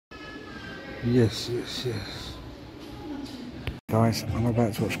Yes. Guys, I'm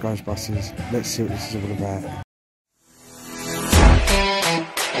about to watch Ghostbusters. Let's see what this is all about.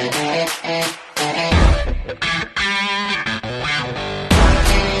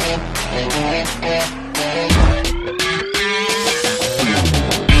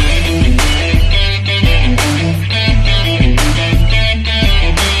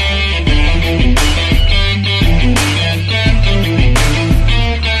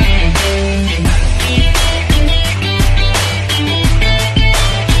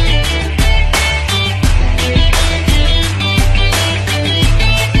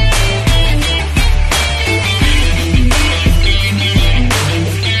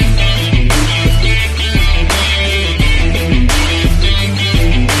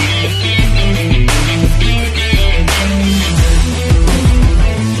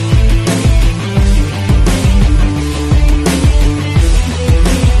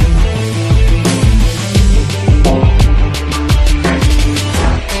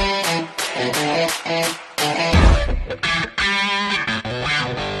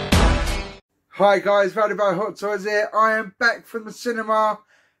 Hi guys, Value by Hot Toys here. I am back from the cinema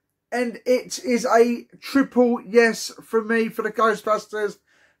and it is a triple yes from me for the Ghostbusters.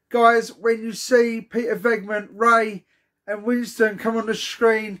 Guys, when you see Peter Venkman, Ray and Winston come on the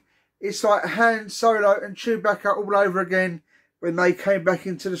screen, it's like Han Solo and Chewbacca all over again when they came back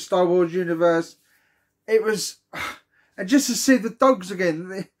into the Star Wars universe. It was, and just to see the dogs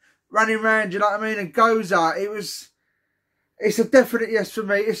again, running around, you know what I mean, and Gozer, it's a definite yes for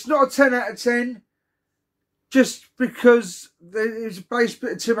me. It's not a 10 out of 10, just because it's based a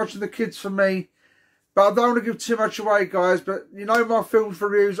bit too much on the kids for me. But I don't want to give too much away, guys. But you know my films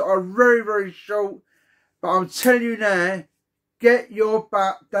reviews are very, very short. But I'm telling you now, get your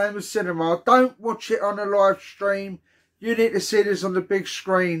butt down the cinema. Don't watch it on a live stream. You need to see this on the big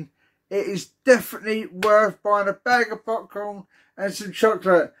screen. It is definitely worth buying a bag of popcorn and some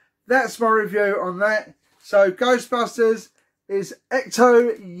chocolate. That's my review on that. So Ghostbusters is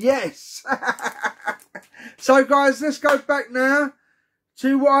Ecto yes. So guys, let's go back now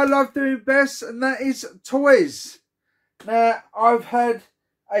to what I love doing best, and that is toys. Now I've had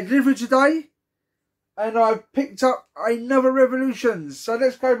a delivery today and I've picked up another Revolutions. So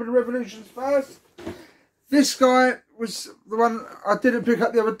let's go with the Revolutions first. This guy was the one I didn't pick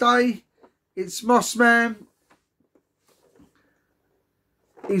up the other day. It's Mossman.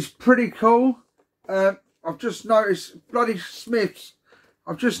 He's pretty cool. I've just noticed, bloody Smiths,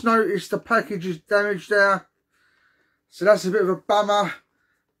 I've just noticed the package is damaged there. So that's a bit of a bummer.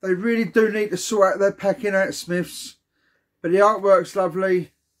 They really do need to sort out their packing out, Smiths. But the artwork's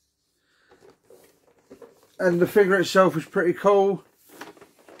lovely. And the figure itself is pretty cool.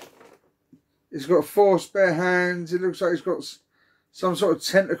 He's got 4 spare hands. It looks like he's got some sort of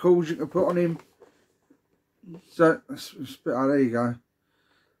tentacles you can put on him. So, there you go.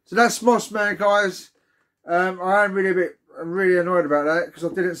 So that's Mossman, guys. I am really annoyed about that because I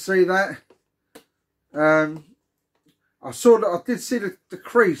didn't see that. I saw that, I did see the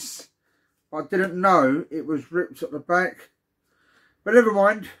crease, but I didn't know it was ripped at the back. But never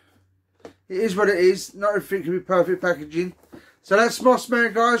mind. It is what it is. Not everything can be perfect packaging. So that's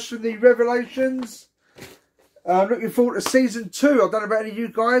Mossman, guys, from the Revelations. I'm looking forward to season 2. I don't know about any of you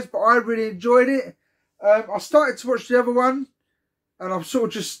guys, but I really enjoyed it. I started to watch the other one, and I've sort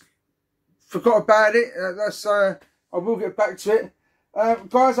of just forgot about it. I will get back to it.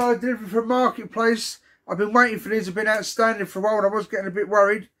 Guys, I delivered from Marketplace. I've been waiting for these. I've been outstanding for a while, and I was getting a bit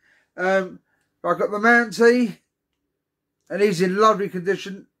worried. But I got the Mountie, and he's in lovely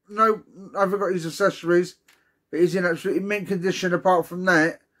condition. No, I haven't got his accessories, but he's in absolutely mint condition apart from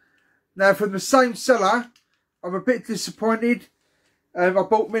that. Now, from the same seller, I'm a bit disappointed. I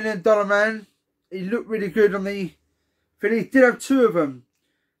bought $1 Million Man. He looked really good on the thing. He did have 2 of them.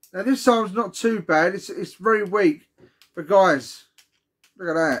 Now, this side's not too bad. It's very weak. But, guys, look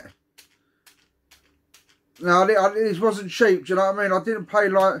at that. Now, this wasn't cheap. Do you know what I mean? I didn't pay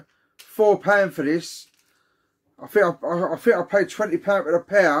like £4 for this. I think I paid £20 for a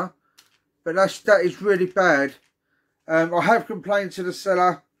pair. But that is really bad. I have complained to the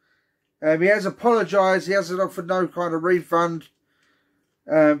seller. He has apologised. He hasn't offered no kind of refund.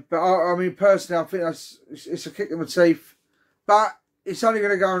 But I mean, personally, I think it's a kick in the teeth. But it's only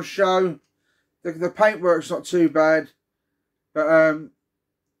going to go on show. The paintwork's not too bad. But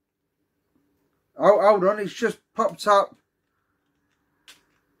hold on, it's just popped up.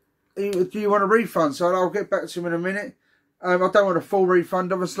 Do you want a refund? So I'll get back to him in a minute. I don't want a full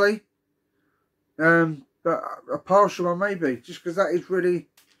refund, obviously. But a partial one maybe, just because that is really,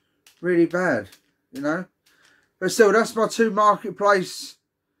 really bad, you know. But still, that's my 2 Marketplace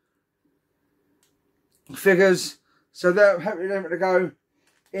figures. So they're happy to go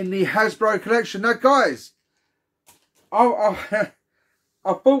in the Hasbro collection. Now, guys, I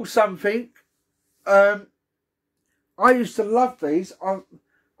bought something. I used to love these.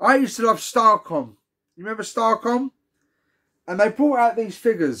 I used to love Starcom. You remember Starcom? And they brought out these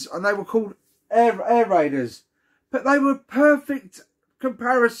figures, and they were called Air Raiders. But they were perfect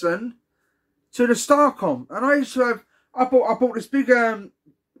comparison to the Starcom. And I used to have, I bought this big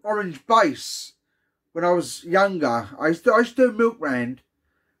orange base when I was younger. I used to do milk round,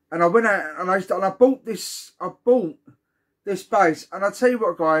 and I went out and I bought this. I bought this base, and I tell you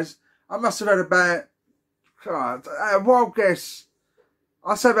what, guys, I must have had about, God, a wild guess,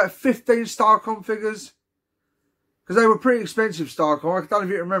 I'd say about 15 Starcom figures, because they were pretty expensive. Starcom, I don't know if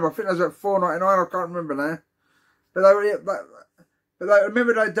you remember. I think they was about $4.99. I can't remember now, but they were. But they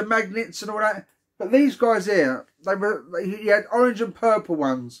remember the magnets and all that. But these guys here, you had orange and purple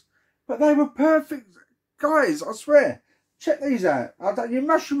ones, but they were perfect, guys. I swear. Check these out. You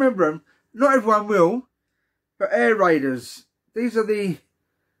must remember them. Not everyone will, but Air Raiders. These are the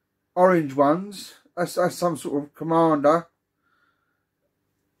orange ones. That's some sort of commander.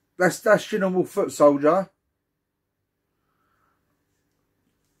 That's your normal foot soldier.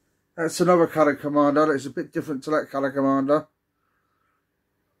 That's another colour commander. That's a bit different to that colour commander.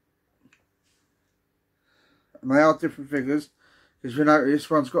 And they are different figures, because you notice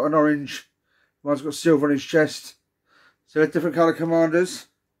one's got an orange, one's got silver on his chest. So they're different colour commanders.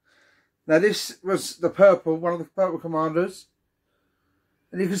 Now this was the purple, one of the purple commanders.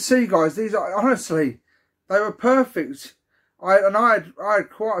 And you can see, guys, these are, honestly, they were perfect. I had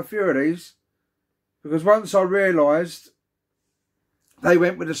quite a few of these, because once I realised they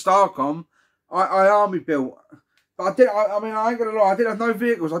went with the Starcom, I army built. But I mean, I ain't gonna lie, I didn't have no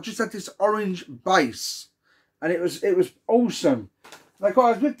vehicles. I just had this orange base, and it was awesome. Now,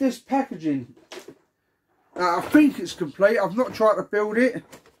 guys, with this packaging, I think it's complete. I've not tried to build it.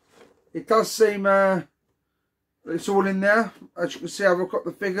 It does seem it's all in there. As you can see, I've got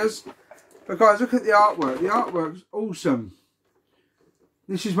the figures. But guys, look at the artwork. The artwork's awesome.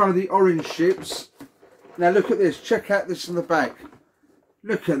 This is one of the orange ships. Now look at this. Check out this on the back.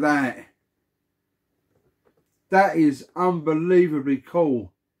 Look at that. That is unbelievably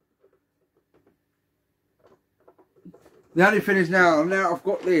cool. The only thing is now I've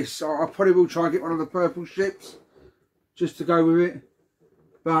got this, I probably will try and get one of the purple ships just to go with it.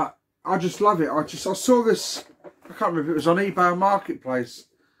 But I just love it. I saw this, I can't remember if it was on eBay or Marketplace,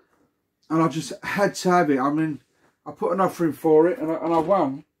 and I just had to have it. I mean, I put an offer in for it, and I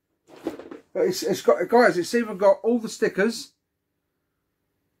won. But it's got, guys, it's even got all the stickers.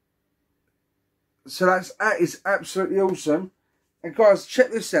 So that is absolutely awesome. And guys,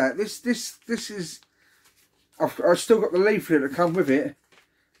 check this out. This is, I've still got the leaflet that come with it,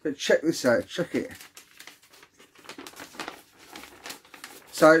 but check this out. Check it.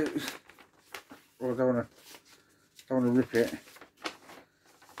 So, oh, I don't want to rip it.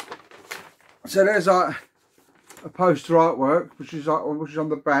 So there's like a poster artwork, which is on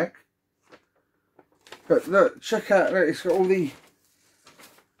the back. But look, check out. Look, it's got all the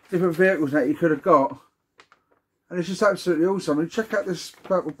different vehicles that you could have got, and it's just absolutely awesome. I mean, check out this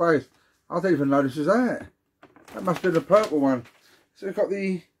purple base. I didn't even know this was that. That must be the purple one. So we've got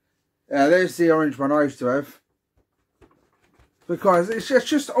the, there's the orange one I used to have. But guys, it's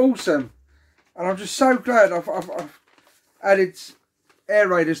just awesome. And I'm just so glad I've added Air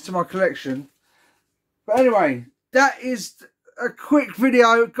Raiders to my collection. But anyway, that is a quick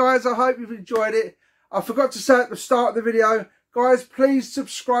video. Guys, I hope you've enjoyed it. I forgot to say at the start of the video, guys, please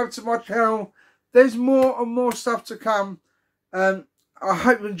subscribe to my channel. There's more and more stuff to come. I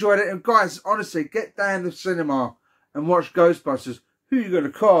hope you enjoyed it. And guys, honestly, get down to the cinema and watch Ghostbusters. Who are you going to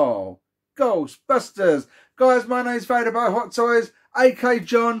call? Ghostbusters. Guys, my name's Vader by Hot Toys, AK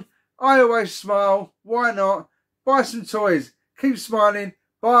John. I always smile. Why not? Buy some toys. Keep smiling.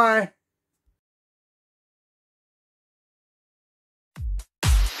 Bye.